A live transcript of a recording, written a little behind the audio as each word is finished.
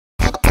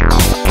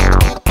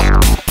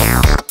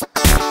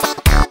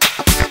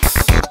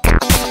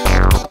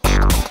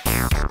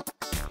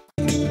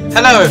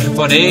Hello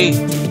everybody,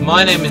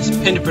 my name is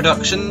Pinder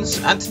Productions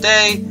and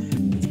today,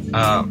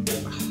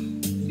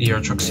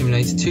 Euro Truck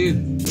Simulator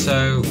 2,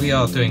 so we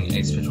are doing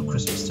a special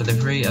Christmas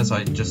delivery as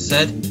I just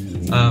said.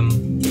 I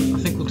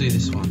think we'll do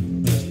this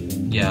one.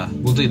 Yeah,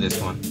 we'll do this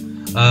one.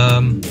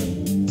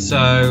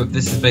 So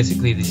this is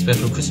basically the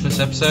special Christmas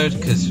episode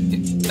because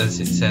as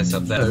it says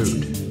up there,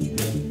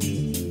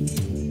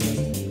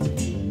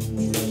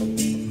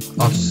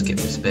 I'll just skip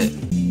this bit.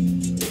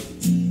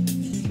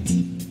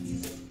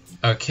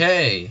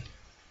 Okay.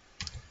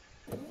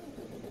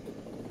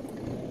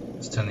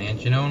 Let's turn the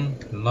engine on,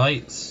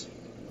 lights.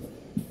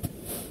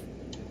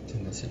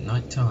 Turn this at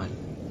night time.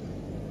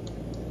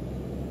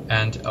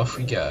 And off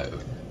we go.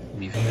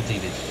 Leaving the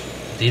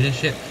dealership. The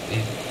dealership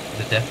is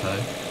the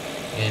depot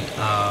in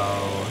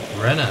our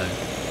Renault.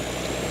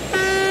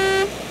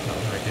 Not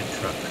a very good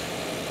truck,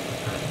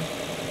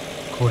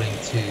 according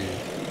to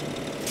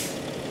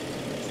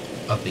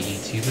other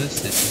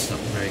YouTubers. This is not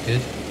very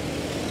good.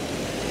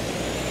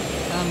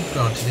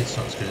 Granted, it's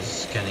not as good as a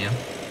Scania,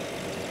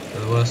 but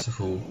the worst of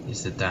all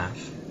is the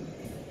DAF.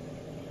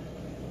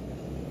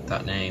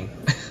 That name,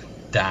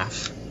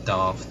 daft.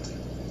 Don't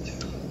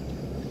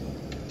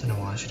know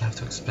why I should have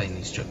to explain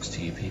these trucks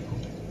to you people.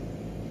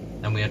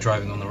 And we are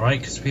driving on the right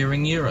because we are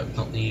in Europe,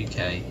 not the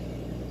UK.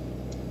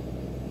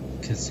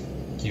 Because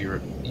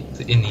Europe,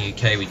 in the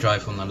UK we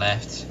drive on the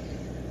left.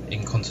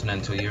 In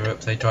continental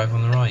Europe they drive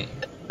on the right.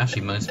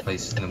 Actually, most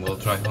places in the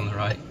world drive on the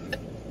right.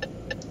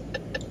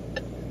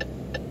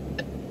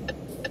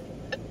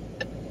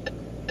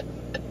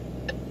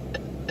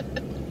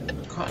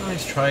 Quite a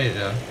nice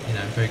trailer, you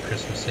know, very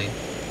Christmassy.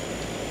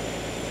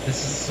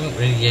 This isn't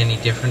really any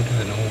different to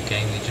the normal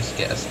game, we just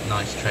get a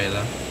nice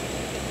trailer,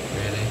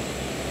 really.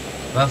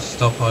 We'll have to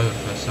stop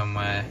over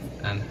somewhere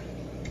and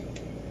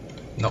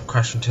not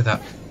crash into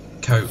that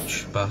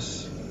coach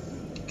bus.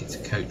 It's a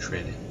coach,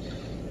 really.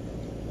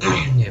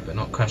 Yeah, but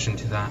not crash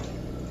into that.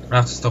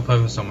 We'll have to stop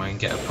over somewhere and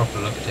get a proper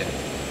look at it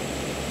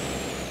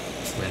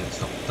when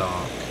it's not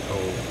dark,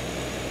 or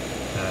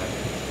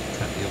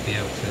you'll be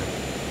able to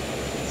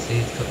see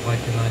it's got like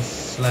a nice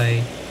sleigh.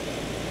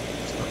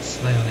 It's got a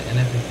sleigh on it and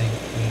everything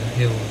in the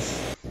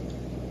hills.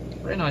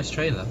 Very nice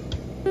trailer.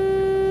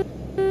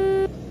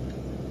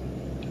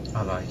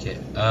 I like it.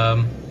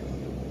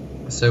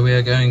 So we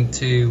are going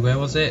to, where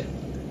was it?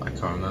 I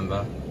can't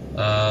remember.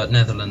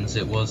 Netherlands.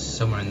 It was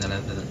somewhere in the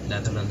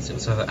Netherlands. It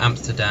was either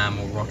Amsterdam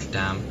or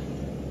Rotterdam.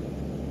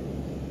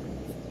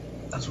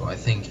 That's what I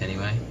think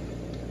anyway.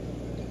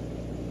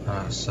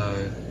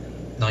 So,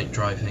 night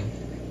driving.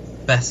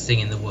 Best thing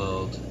in the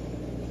world.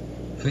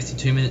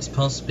 52 minutes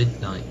past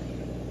midnight.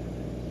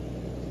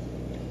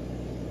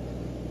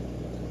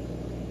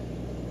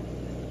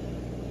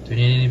 Do we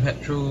need any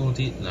petrol or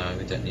diesel? No,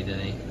 we don't need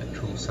any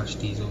petrol /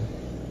 diesel.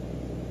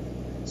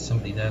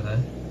 Somebody there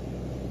though.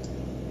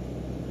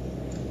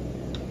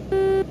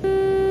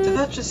 Did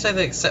that just say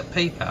they accept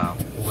PayPal?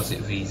 Or was it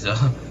Visa?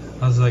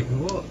 I was like,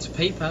 what?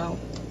 PayPal?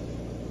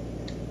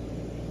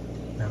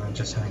 And I'm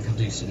just having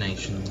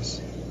hallucinations.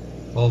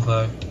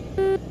 Volvo.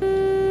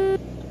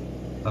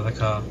 Other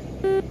car.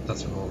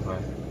 That's a Volvo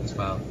as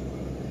well.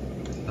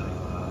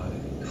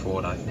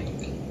 Ford, I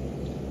think.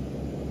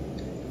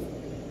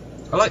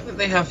 I like that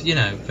they have, you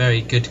know,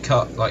 very good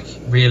car, like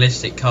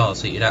realistic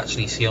cars that you'd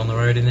actually see on the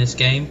road in this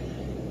game,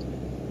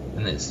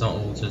 and it's not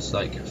all just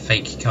like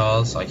fake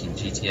cars like in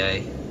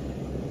GTA.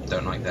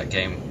 Don't like that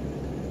game,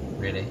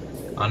 really.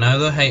 I know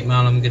the hate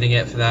mail I'm gonna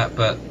get for that,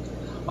 but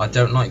I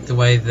don't like the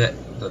way that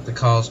the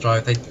cars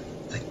drive.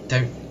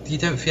 You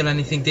don't feel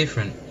anything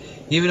different.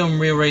 Even on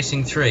Real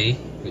Racing 3,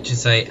 which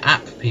is a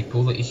app,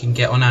 people, that you can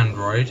get on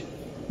Android.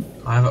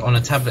 I have it on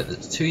a tablet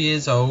that's 2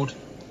 years old.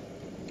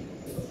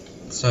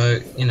 So,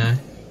 you know,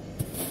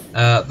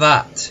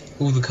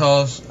 all the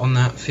cars on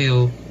that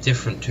feel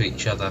different to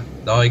each other.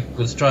 I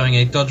was driving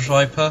a Dodge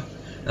Viper,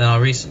 and then I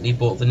recently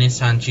bought the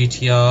Nissan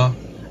GTR,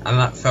 and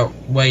that felt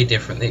way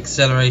different. The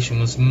acceleration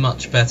was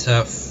much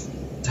better,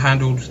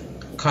 handled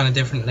kind of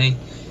differently.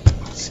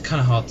 It's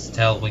kind of hard to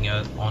tell when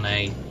you're on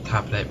a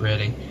tablet,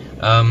 really.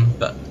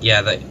 But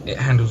yeah, it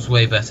handles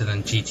way better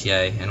than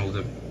GTA and all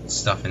the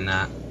stuff in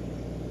that.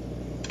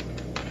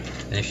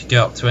 And if you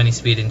go up to any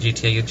speed in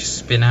GTA, you'll just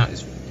spin out.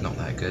 It's not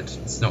that good.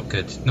 It's not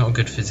good. Not a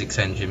good physics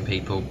engine,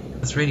 people.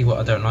 That's really what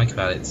I don't like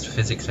about it. It's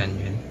physics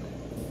engine.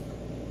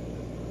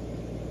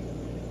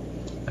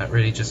 That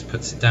really just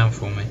puts it down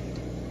for me.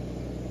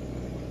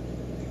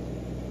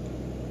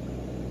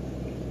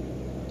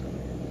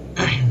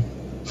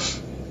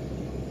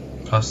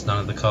 Plus, none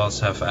of the cars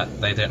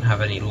they don't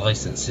have any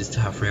licenses to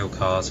have real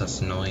cars.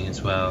 That's annoying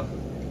as well.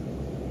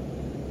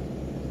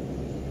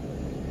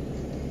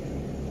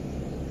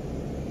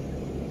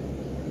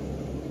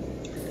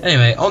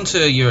 Anyway, on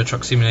to Euro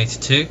Truck Simulator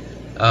 2.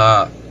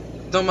 Not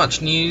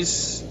much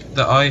news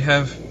that I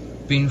have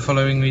been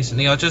following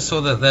recently. I just saw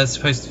that there's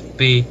supposed to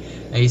be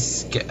a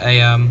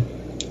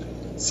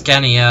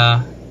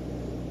Scania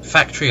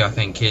factory, I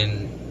think,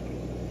 in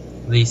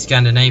the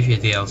Scandinavia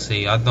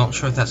DLC. I'm not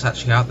sure if that's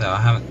actually out there. I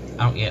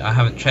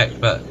haven't checked,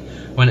 but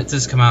when it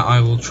does come out I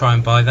will try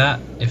and buy that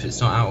if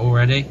it's not out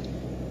already.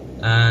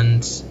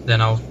 and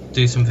then I'll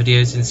do some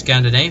videos in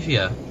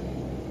Scandinavia.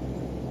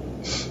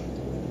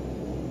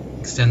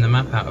 Extend the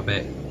map out a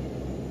bit.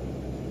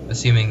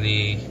 Assuming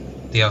the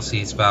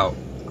DLC is about,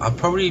 I'll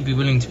probably be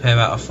willing to pay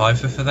about a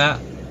fiver for that,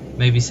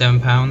 maybe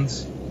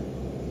 £7.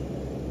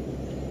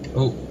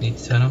 Oh, need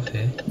to turn off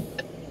here.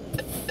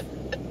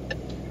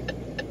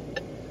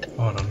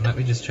 Hold on, let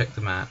me just check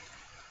the map.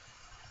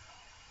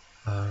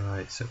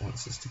 Alright, so it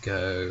wants us to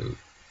go.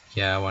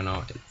 Yeah, why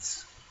not?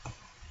 It's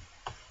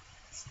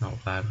not a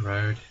bad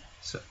road.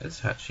 So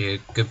it's actually a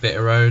good bit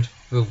of road.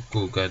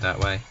 We'll go that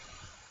way.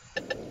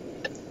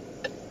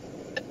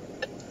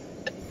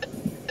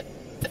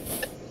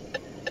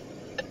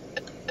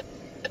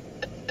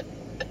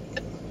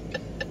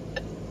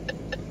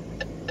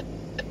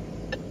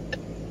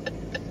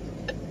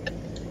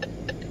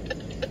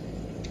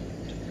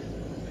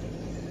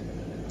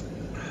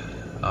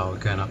 Oh, we're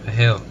going up a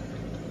hill.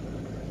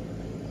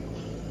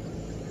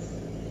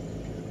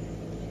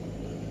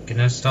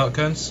 Gonna start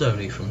going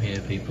slowly from here,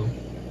 people.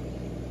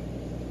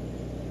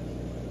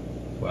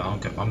 Well,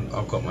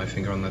 I've got my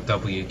finger on the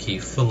W key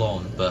full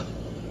on, but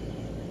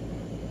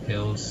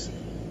hills,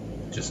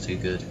 just too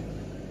good.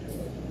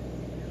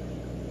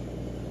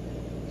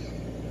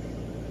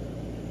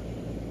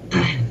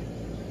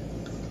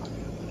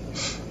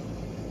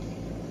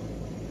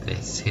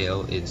 This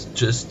hill is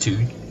just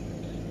too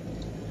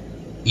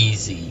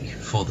easy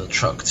for the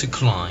truck to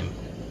climb,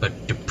 but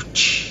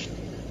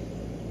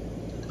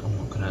I'm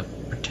not gonna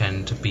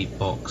pretend to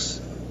beatbox.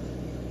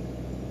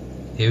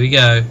 Here we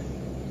go,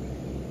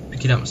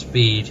 picking up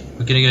speed.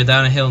 We're gonna go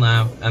down a hill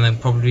now and then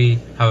probably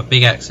have a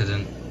big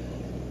accident.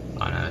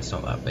 I know, it's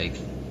not that big.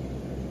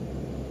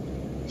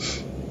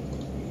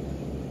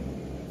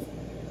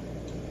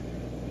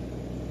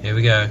 Here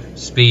we go,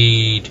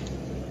 speed,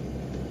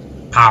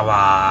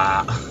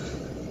 power.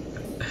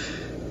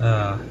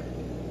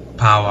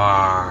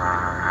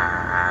 Power.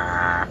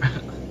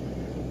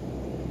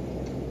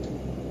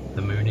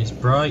 The moon is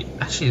bright.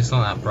 Actually, it's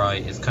not that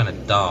bright. It's kind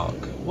of dark.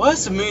 Why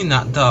is the moon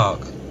that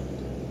dark?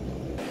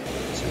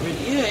 Is it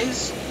really? Yeah, it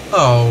is.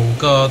 Oh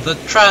god, the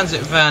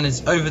transit van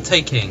is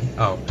overtaking.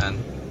 Oh,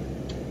 and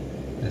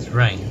there's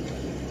rain.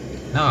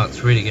 Now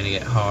it's really going to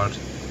get hard.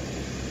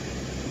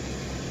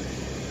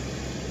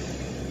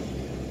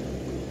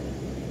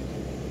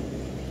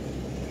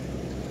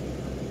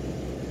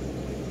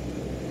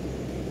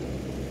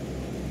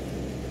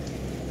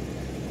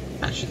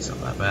 Actually, it's not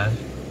that bad.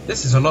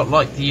 This is a lot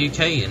like the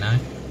UK, you know.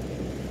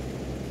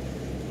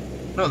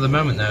 Not at the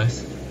moment though.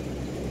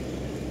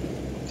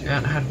 We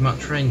haven't had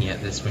much rain yet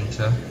this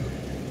winter.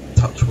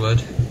 Touch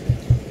wood.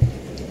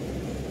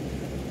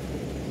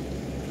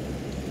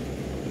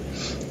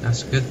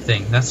 That's a good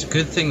thing. That's a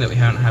good thing that we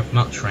haven't had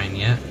much rain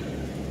yet.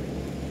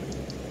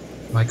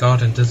 My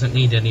garden doesn't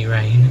need any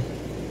rain.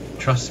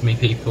 Trust me,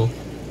 people.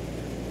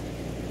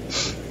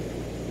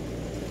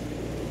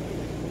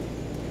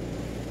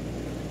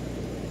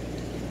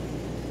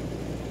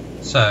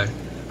 So,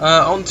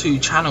 on to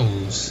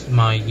channels,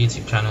 my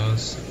YouTube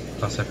channels,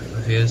 plus Epic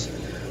Reviews.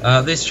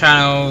 This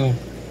channel,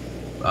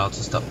 I'll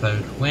just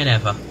upload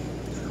whenever.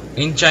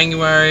 In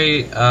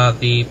January,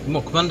 the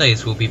Mock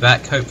Mondays will be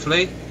back,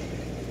 hopefully.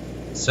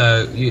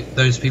 So,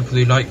 those people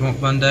who like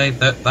Mock Monday,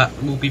 that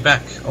will be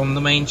back on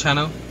the main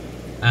channel.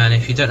 And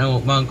if you don't know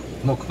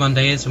what Mock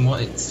Monday is and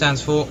what it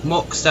stands for,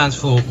 Mock stands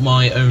for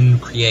My Own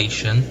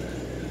Creation.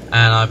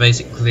 And I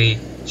basically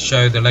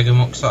show the Lego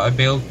mocks that I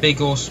build,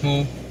 big or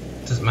small.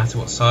 Doesn't matter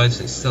what size,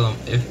 it's still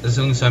as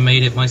long as I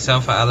made it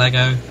myself out of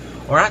Lego,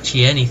 or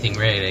actually anything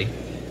really.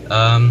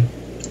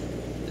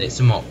 It's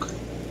a mock.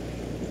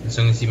 As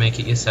long as you make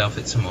it yourself,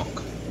 it's a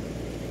mock.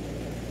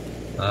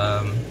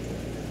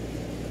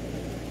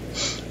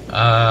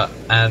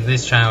 And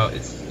this channel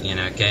is, you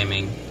know,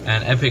 gaming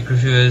and Epic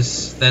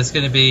Reviewers. There's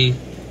going to be,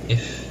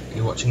 if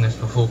you're watching this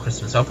before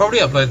Christmas, I'll probably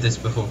upload this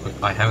before.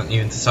 I haven't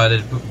even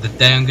decided the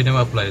day I'm going to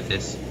upload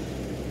this.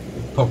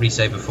 I'll probably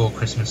say before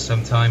Christmas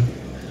sometime.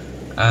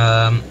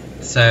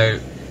 So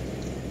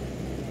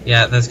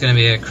yeah, there's going to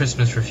be a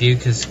Christmas review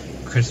because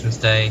Christmas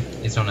Day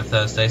is on a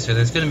Thursday, so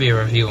there's going to be a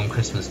review on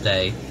Christmas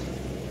Day.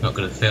 I'm not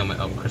going to film it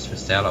on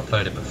Christmas Day, I'll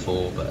upload it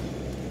before, but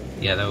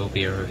yeah, there will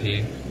be a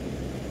review.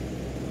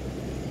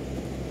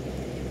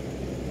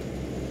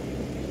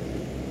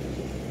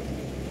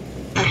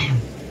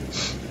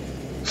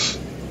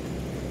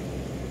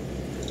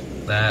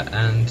 There,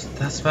 and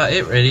that's about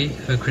it really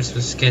for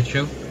Christmas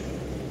schedule,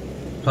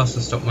 plus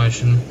the stop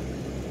motion.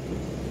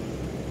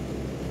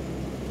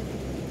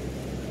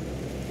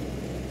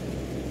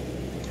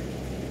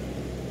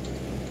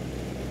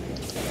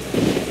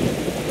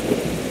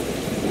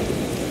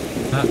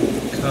 That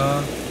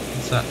car,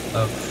 is that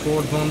a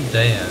Ford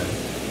Mondeo?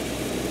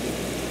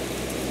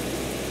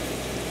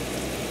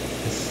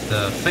 It's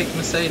the fake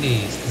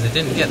Mercedes, because they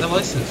didn't get the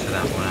license for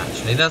that one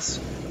actually. That's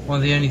one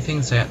of the only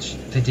things they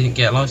didn't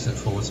get a license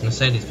for was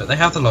Mercedes, but they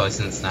have the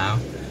license now.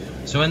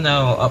 So when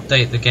they'll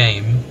update the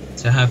game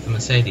to have the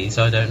Mercedes,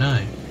 I don't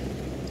know.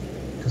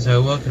 Because they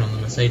were working on the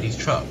Mercedes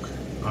truck,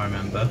 I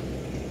remember.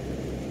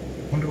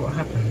 Wonder what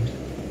happened.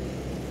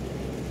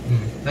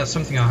 That's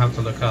something I'll have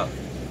to look up.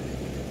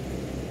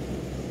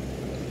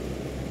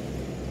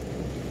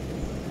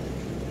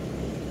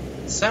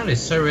 The sound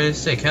is so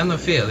realistic, and the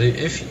feel.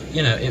 If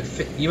you know,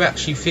 you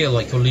actually feel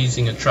like you're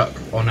losing a truck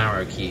on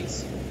arrow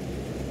keys.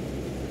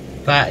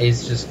 That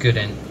is just good,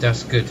 and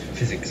that's good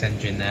physics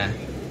engine there.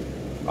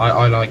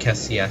 I like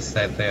SCS.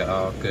 They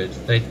are good.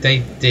 They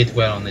did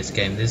well on this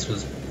game. This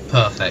was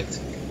perfect.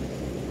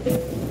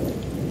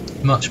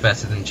 Much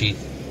better than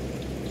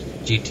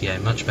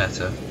GTA. Much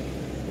better.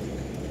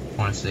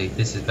 Honestly,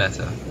 this is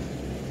better.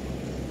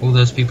 All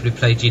those people who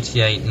play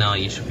GTA, no,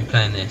 you should be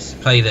playing this.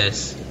 Play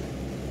this.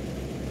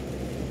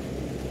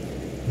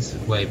 This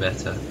is way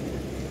better.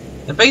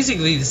 They're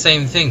basically the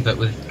same thing, but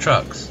with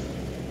trucks.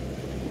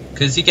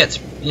 Because you get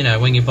to, you know,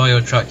 when you buy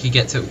your truck, you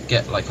get to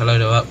get like a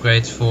load of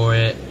upgrades for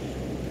it,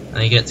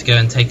 and you get to go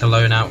and take a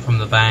loan out from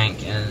the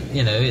bank, and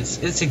you know,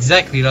 it's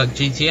exactly like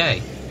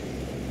GTA.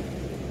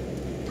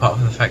 Apart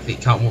from the fact that you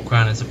can't walk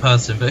around as a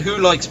person, but who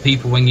likes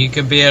people when you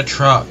can be a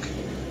truck?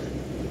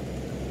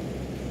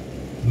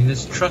 I mean,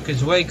 this truck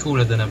is way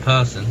cooler than a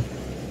person.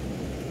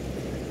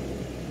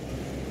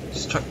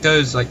 This truck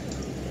goes like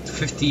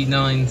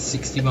 59,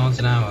 60 miles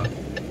an hour.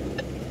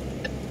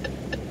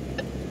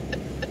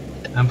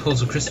 And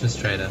pulls a Christmas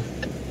trailer.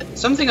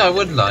 Something I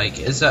would like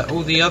is that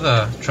all the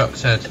other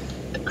trucks had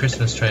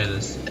Christmas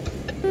trailers.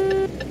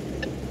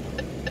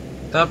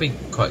 That'd be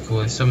quite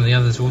cool if some of the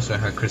others also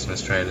had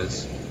Christmas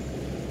trailers.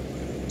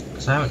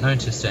 Because I haven't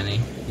noticed any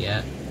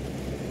yet.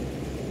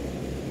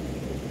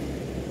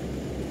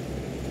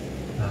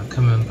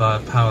 Coming by a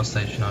power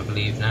station, I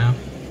believe now.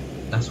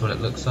 That's what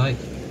it looks like.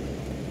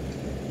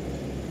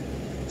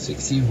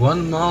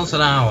 61 miles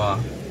an hour.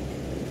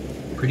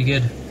 Pretty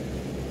good.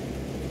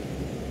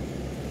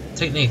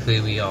 Technically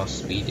we are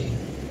speeding.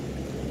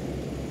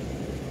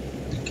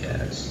 Who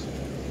cares?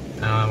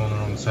 And I'm on the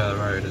wrong side of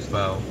the road as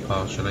well,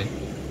 partially.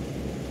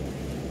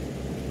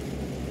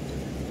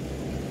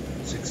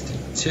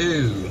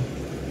 62.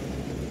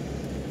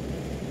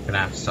 Gonna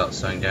have to start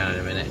slowing down in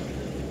a minute.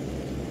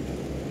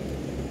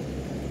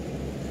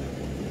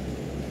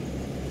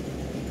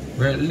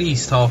 We're at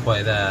least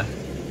halfway there,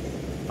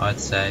 I'd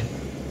say.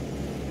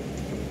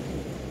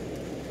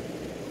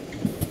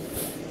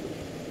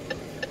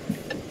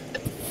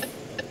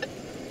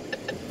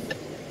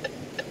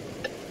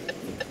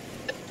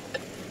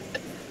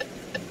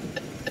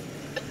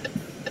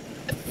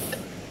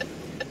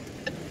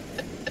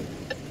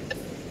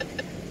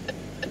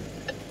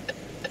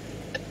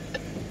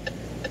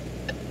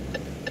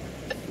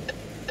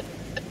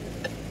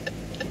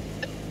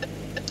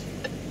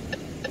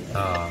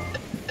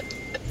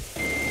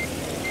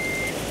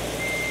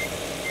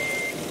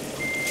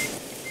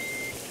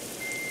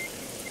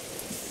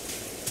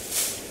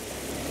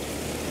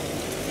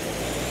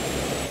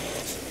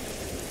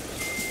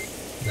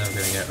 Never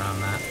gonna get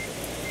around that.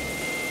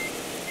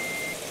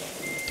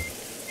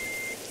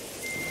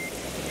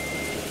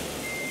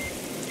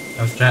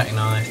 I was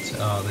jackknifed.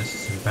 Oh, this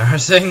is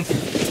embarrassing.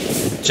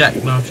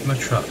 Jackknifed my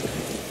truck.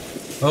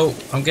 Oh,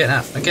 I'm getting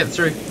out. I'm getting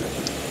through.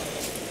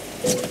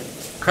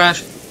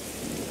 Crash.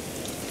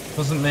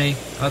 Wasn't me.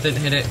 I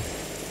didn't hit it.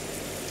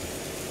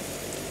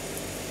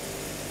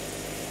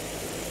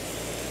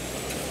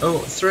 Oh,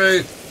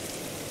 through.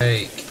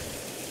 Fake.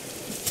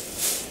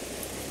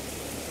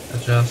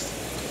 Adjust.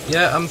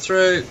 Yeah, I'm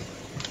through.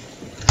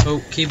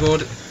 Oh,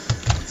 keyboard.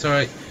 It's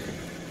alright.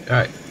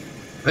 Alright.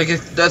 Okay,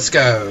 let's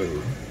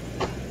go.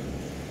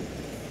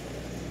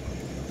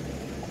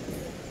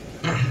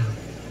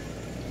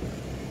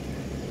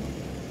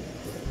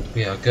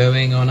 We are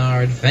going on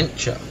our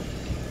adventure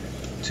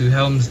to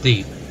Helm's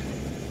Deep.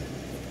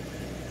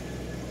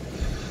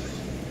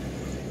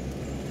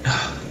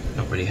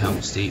 Not really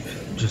Helm's Deep,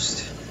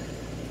 just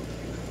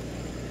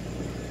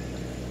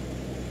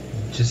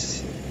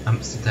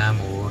Amsterdam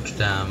or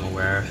Rotterdam or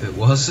wherever it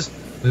was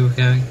we were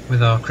going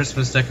with our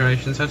Christmas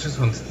decorations. I just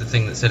wanted the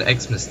thing that said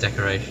Xmas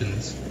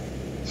decorations.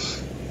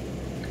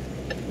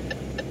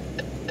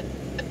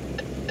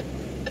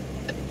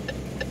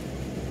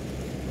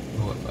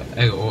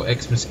 Or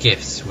Xmas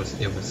gifts. It was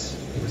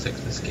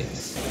Xmas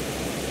gifts.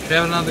 Should we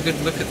have another good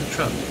look at the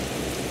truck?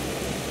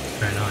 It's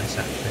very nice,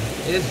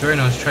 actually. It is a very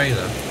nice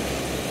trailer.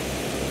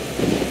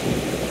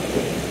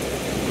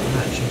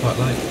 I actually quite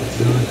like the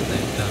design that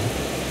they've done.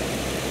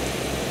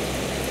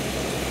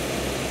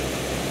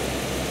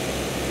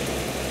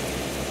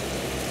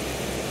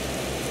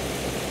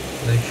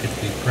 They should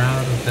be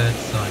proud of their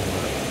design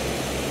work.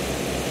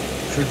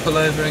 Should we pull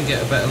over and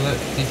get a better look?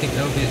 Do you think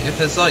there'll be... If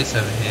there's lights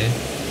over here,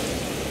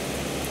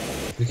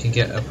 we can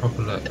get a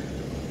proper look.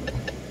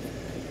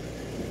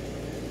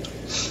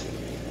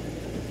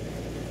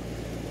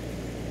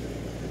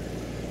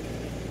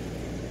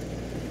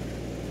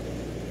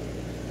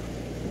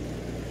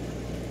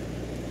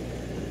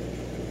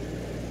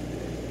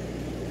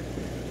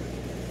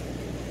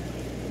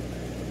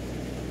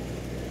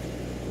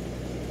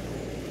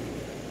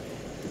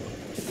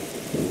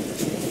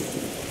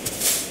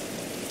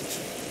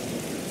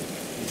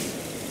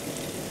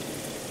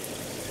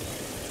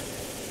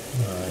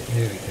 Alright,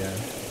 here we go.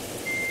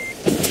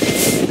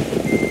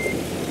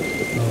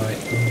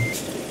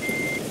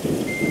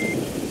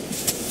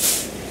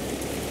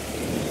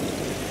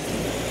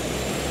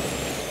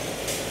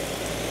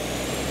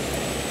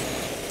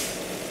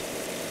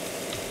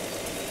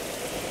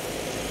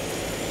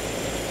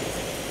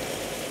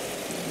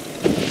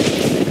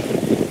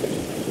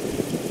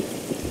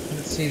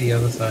 see the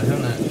other side,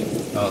 haven't I?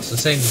 Oh, it's the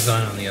same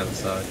design on the other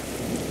side.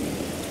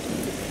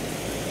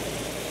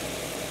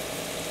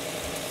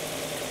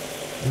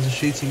 There's a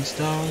shooting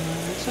star on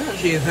there. It's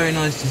actually a very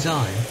nice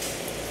design.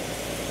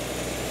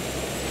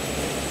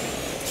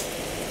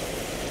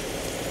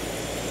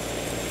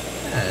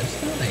 Yeah,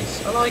 it's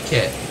nice. I like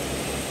it.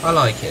 I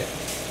like it.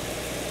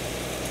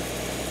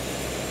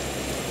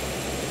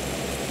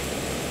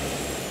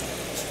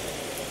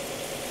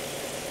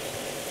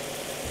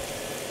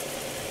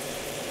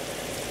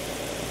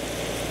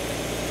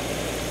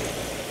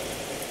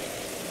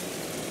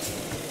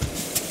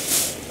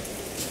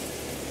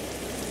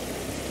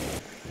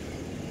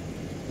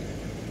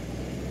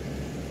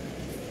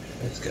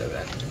 Let's go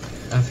then.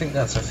 I think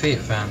that's a Fiat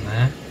van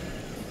there.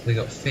 We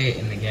got Fiat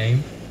in the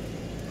game.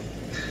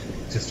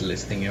 Just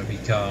listing every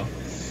car.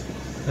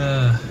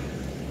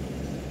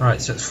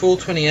 Right, so it's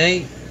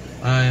 4:28.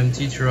 I am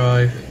due to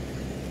arrive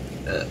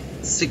at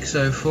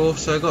 6:04,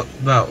 so I've got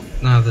about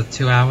another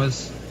 2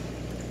 hours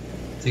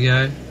to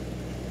go.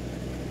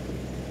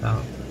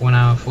 About 1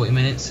 hour 40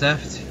 minutes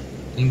left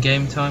in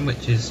game time,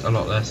 which is a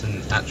lot less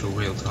than actual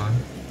real time.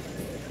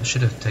 I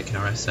should have taken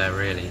a rest there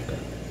really, but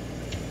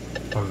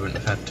probably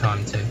wouldn't have had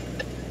time to.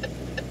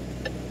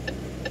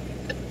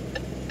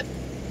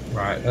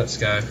 Right, let's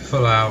go.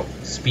 Full out,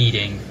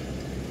 speeding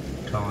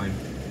time.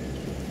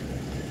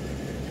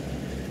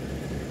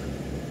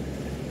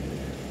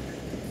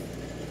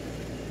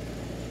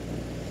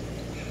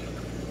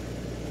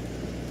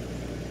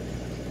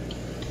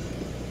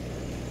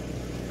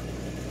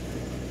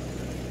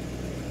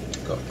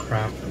 Got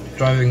cramp. I'm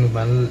driving with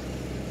my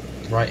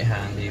right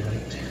hand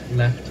even.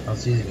 Left. I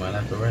was using my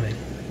left already.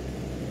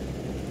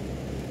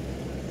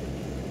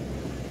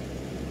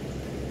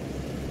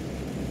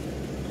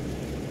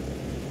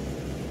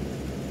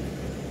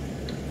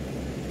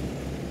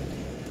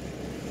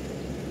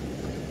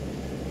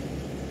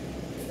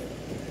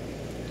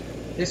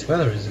 This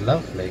weather is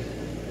lovely.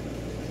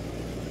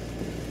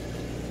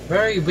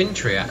 Very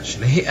wintry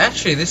actually.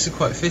 Actually this is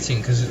quite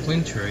fitting because it's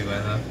wintry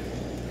weather.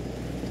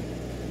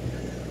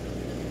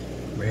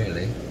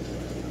 Really.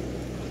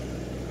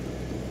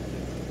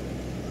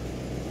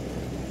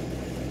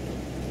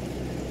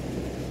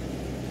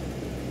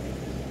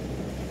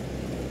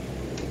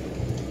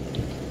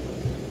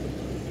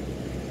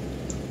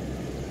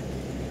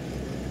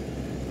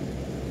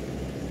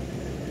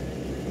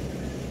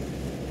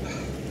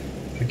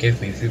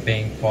 Forgive me for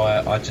being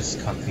quiet, I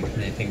just can't think of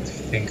anything to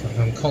think of.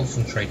 I'm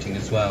concentrating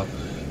as well.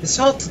 It's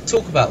hard to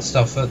talk about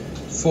stuff for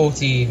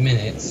 40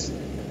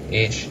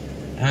 minutes-ish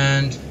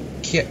and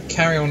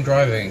carry on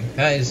driving.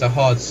 That is a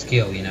hard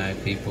skill, you know,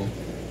 people.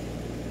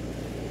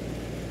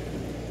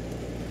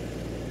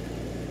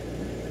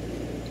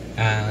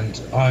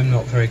 And I'm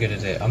not very good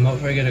at it. I'm not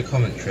very good at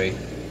commentary.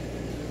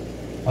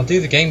 I'll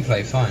do the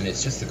gameplay fine,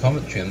 it's just the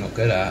commentary I'm not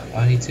good at.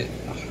 I need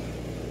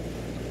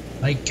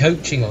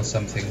coaching or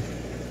something.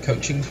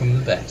 Coaching from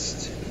the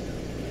best.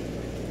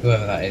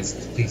 Whoever that is,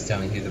 please tell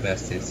me who the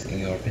best is in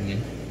your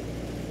opinion.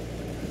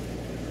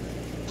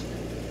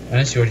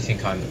 Unless you already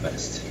think I'm the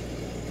best.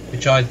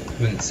 Which I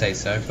wouldn't say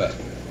so, but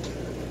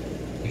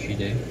if you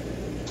do,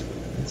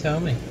 then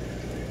tell me.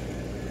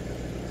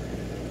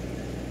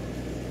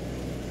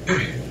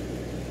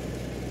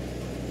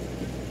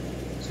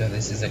 So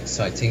this is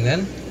exciting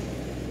then.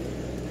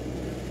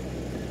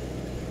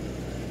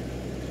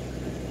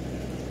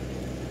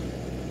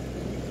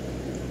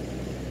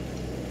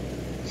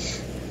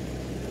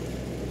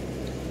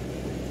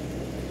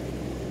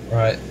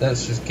 Right,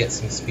 let's just get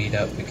some speed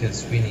up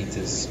because we need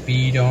to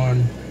speed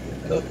on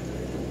up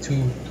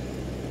to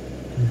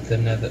the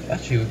Netherlands.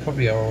 Actually, we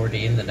probably are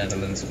already in the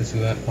Netherlands because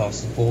we went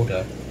past the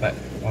border back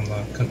on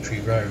the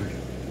country road.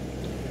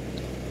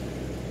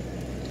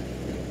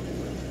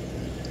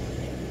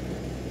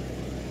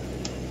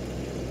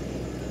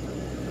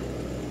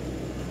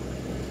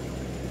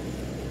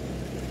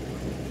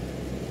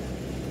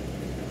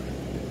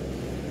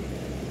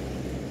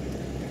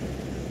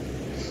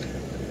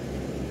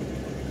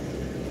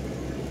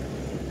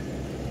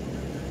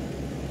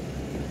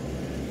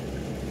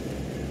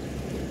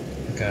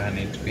 Okay, I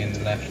need to be in the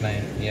left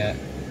lane, yeah.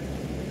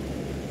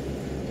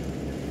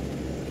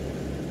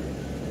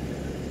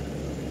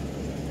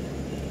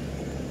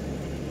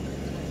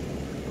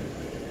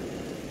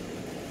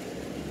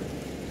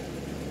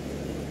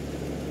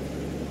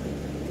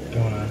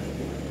 Don't wanna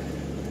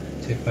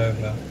tip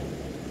over.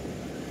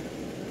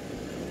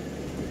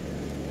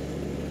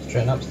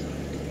 Straighten up.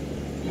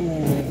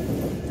 Ooh.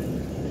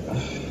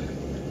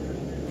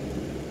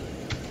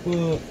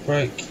 Whoa,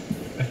 brake.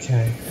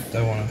 Okay,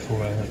 don't want to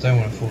fall over, don't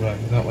want to fall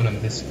over, not when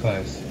I'm this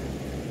close.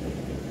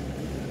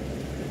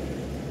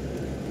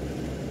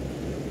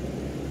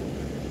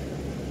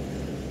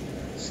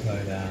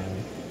 Slow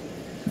down.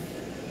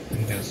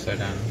 I'm going to slow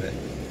down a bit.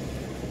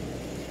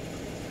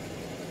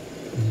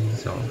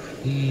 Ease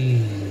off,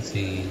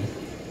 easy.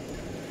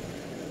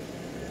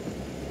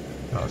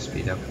 I'll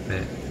speed up a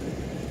bit.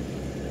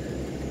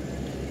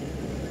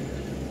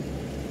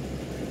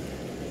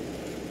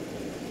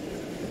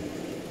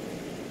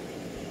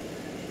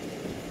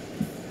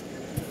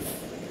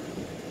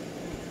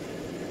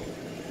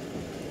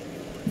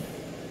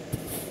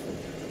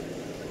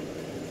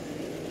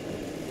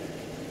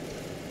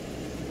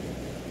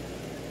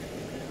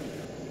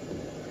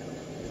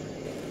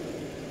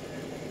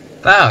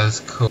 That was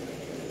cool.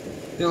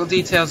 Little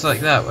details like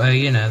that where,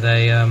 you know,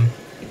 they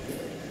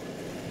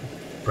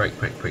brake.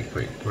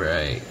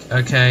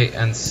 Okay,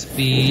 and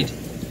speed.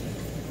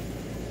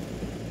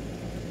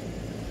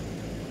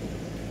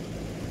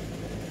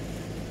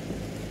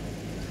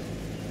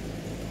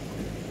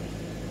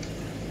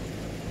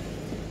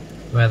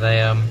 Where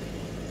they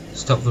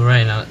stop the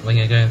rain when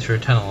you're going through a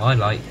tunnel. I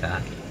like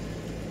that.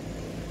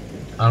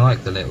 I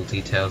like the little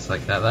details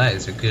like that. That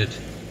is good.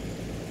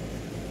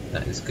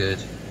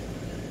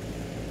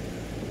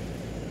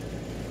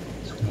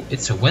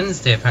 It's a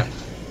Wednesday apparently.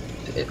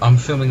 I'm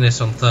filming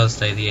this on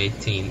Thursday the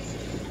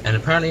 18th, and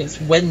apparently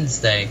it's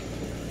Wednesday.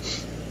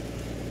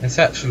 It's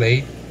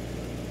actually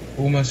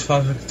almost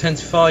 10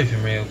 to 5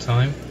 in real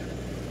time.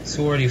 It's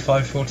already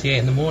 5:48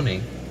 in the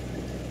morning.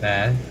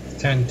 There,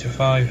 10 to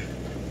 5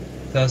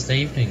 Thursday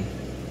evening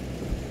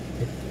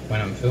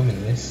when I'm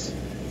filming this.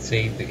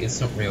 See,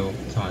 it's not real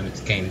time,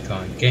 it's game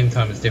time. Game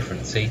time is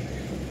different, see?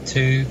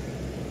 2,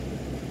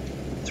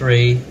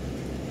 3,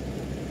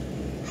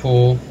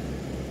 4,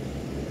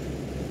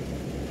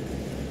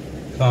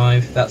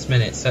 5, that's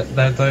minutes.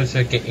 Those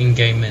are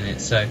in-game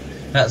minutes, so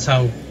that's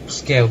how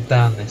scaled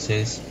down this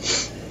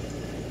is.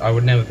 I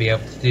would never be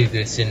able to do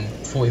this in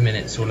 40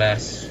 minutes or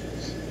less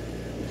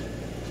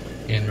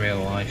in real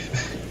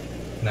life.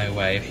 No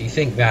way. If you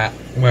think that,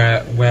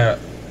 where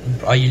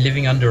are you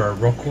living under a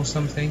rock or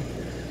something?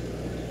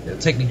 It'll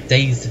take me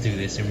days to do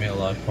this in real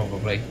life,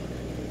 probably.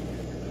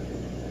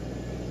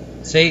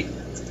 See,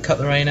 cut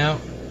the rain out,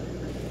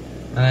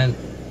 and then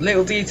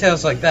little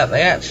details like that.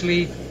 They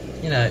actually,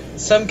 you know,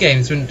 some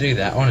games wouldn't do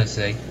that.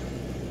 Honestly,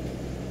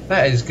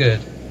 that is good.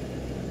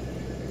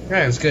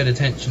 That is good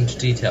attention to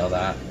detail.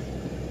 That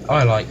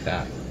I like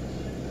that.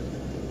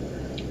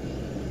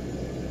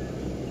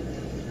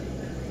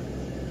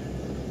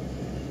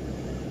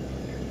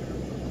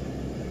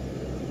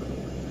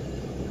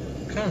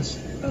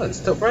 Oh, it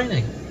stopped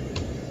raining.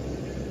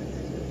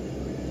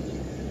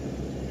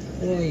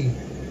 Yay.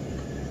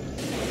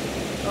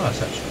 Oh,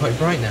 it's actually quite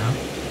bright now.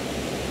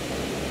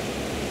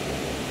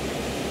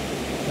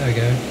 There we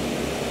go.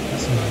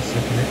 That's a nice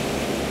look at it.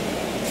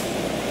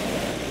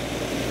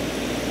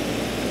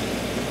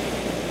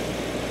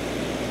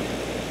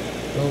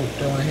 Oh,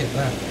 don't want to hit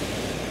that.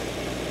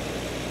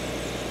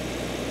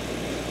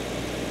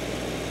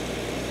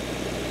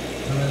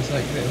 And there's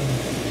like little...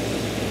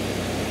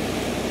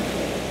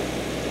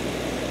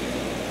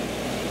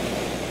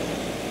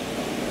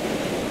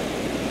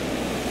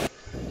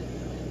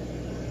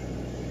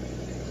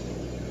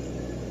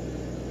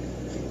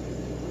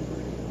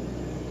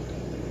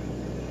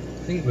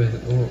 I think we're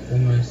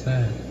almost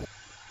there.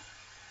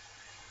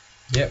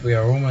 Yep, we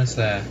are almost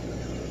there.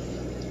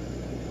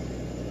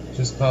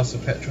 Just past the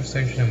petrol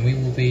station and we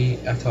will be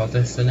at our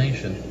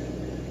destination.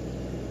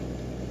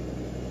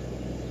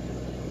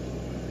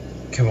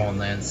 Come on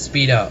then,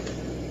 speed up.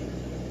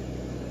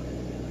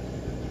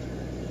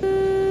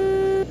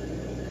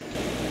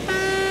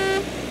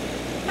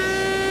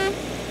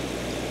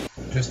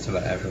 Just to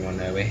let everyone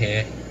know we're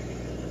here.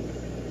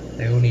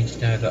 They all need to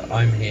know that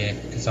I'm here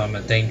because I'm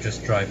a dangerous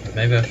driver.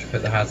 Maybe I should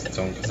put the hazards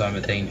on because I'm a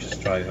dangerous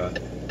driver.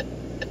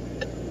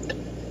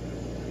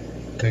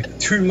 We're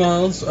 2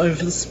 miles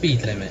over the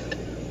speed limit.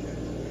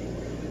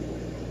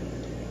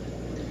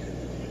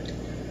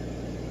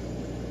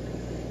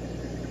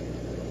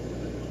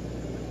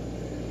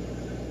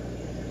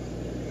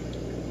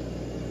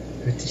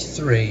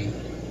 "53.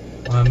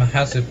 I'm a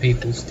hazard,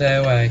 people. Stay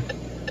away.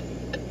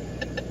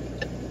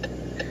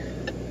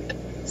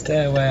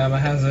 Stay away, I'm a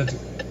hazard."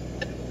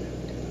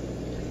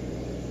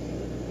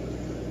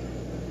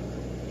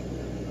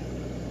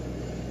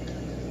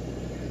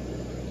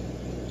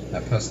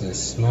 That person is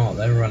smart.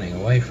 They're running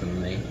away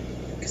from me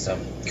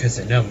because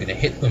they know I'm going to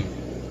hit them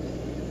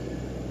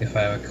if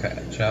I ever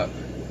catch up.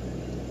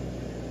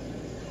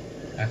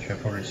 Actually,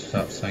 I'll probably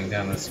start slowing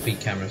down. The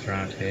speed cameras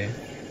around here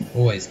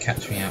always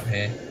catch me out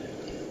here.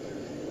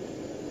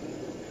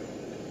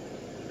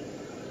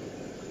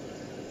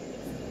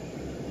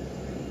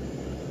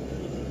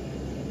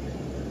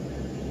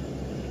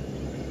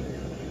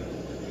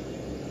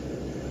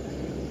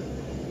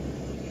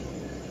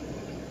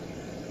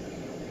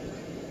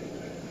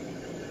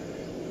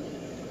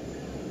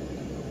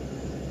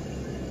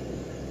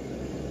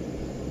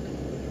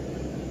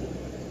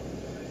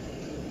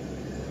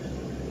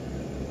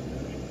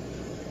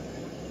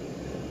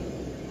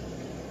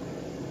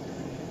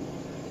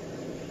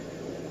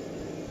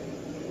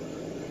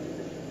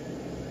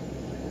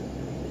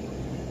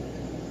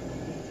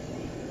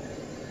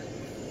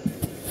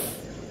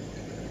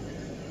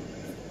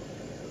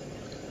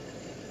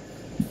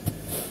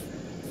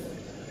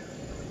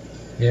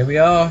 Here we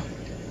are.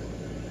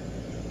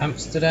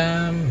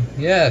 Amsterdam.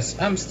 Yes,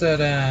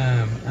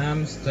 Amsterdam.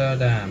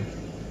 Amsterdam.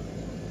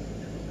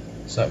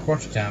 It's like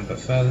Rotterdam, but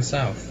further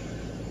south.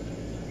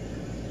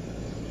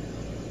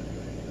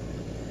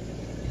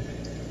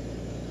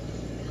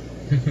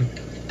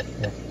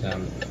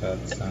 Rotterdam, but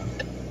further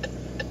south.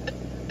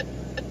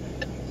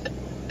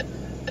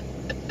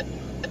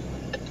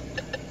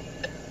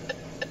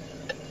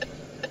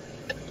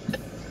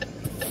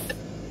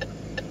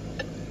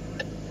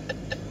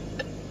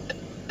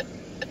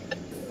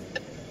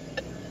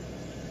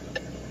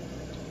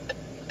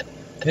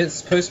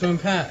 It's Postman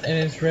Pat in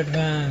his red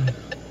van.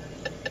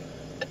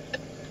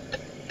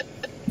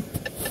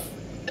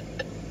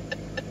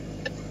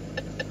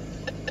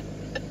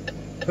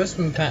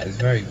 Postman Pat is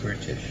very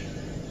British.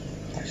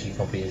 Actually,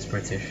 probably is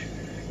British.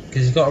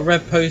 Because he's got a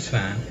red post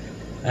van,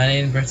 and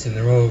in Britain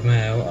the Royal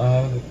Mail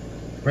are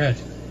red.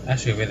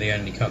 Actually, we're the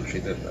only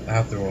country that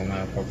have the Royal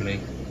Mail, probably.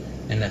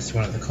 Unless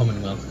one of the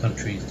Commonwealth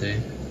countries do.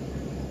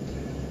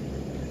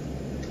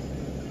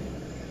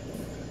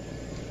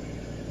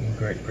 In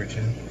Great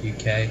Britain,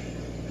 UK.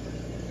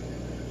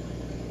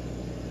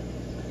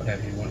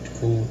 Whatever you want to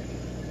call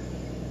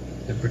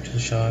the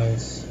British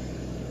Isles.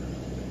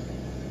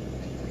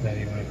 Whatever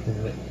you want to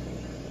call it.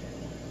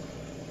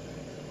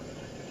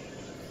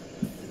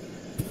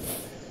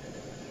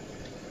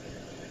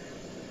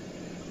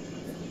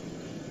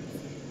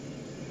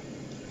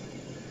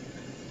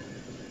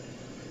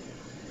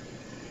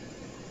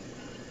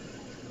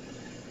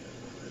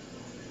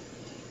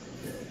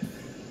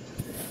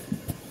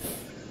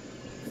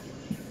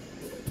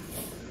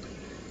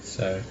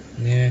 So,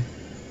 yeah.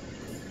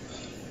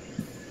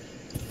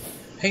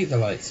 Hate the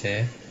lights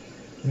here.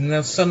 And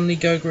they'll suddenly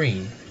go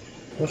green.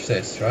 Watch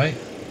this, right?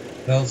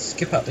 They'll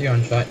skip out the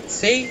orange light.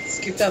 See?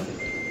 Skipped out the...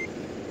 What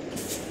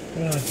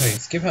did I tell you?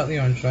 Skip out the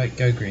orange light,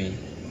 go green.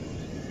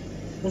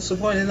 What's the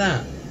point in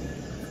that?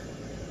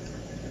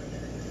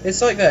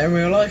 It's like that in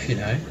real life, you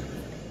know.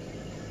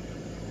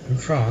 In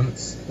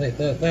France,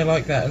 they're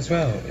like that as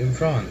well. In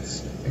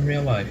France, in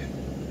real life.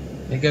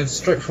 It goes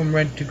straight from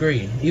red to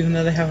green, even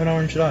though they have an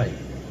orange light.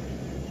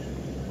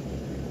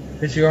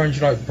 Is your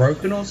orange light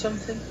broken or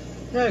something?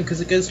 No, because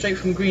it goes straight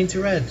from green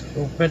to red,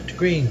 or red to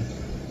green.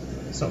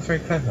 It's not very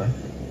clever.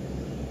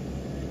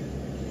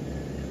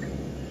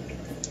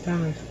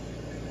 Damn it.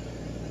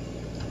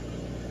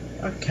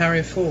 A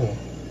Carrier 4.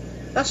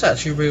 That's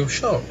actually a real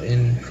shop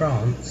in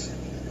France.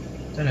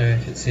 Don't know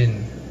if it's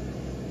in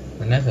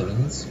the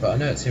Netherlands, but I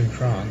know it's in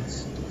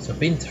France. So I've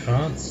been to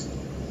France.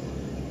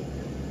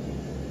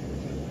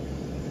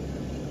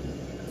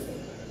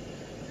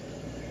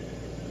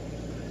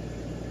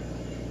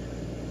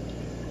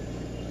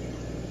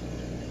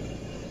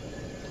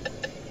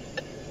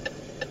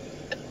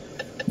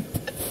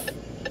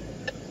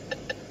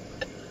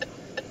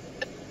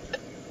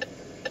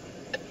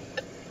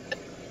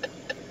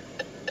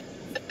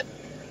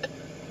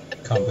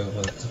 Can't be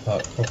able to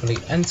park properly.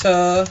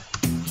 Enter!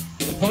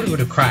 Probably would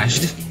have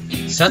crashed.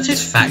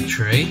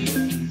 Satisfactory.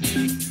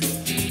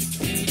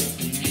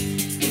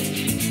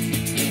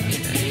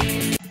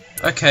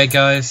 Okay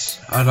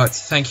guys, I'd like to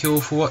thank you all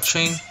for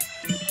watching.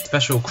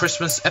 Special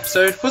Christmas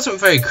episode. Wasn't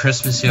very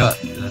Christmassy,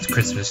 the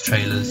Christmas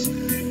trailers.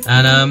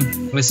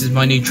 And this is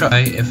my new truck.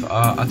 I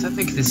don't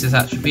think this has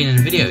actually been in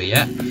a video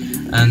yet.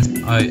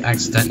 And I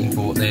accidentally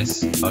bought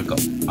this.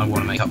 I want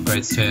to make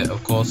upgrades to it,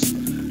 of course.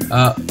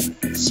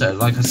 So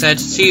like I said,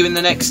 see you in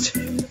the next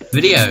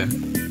video.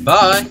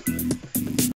 Bye!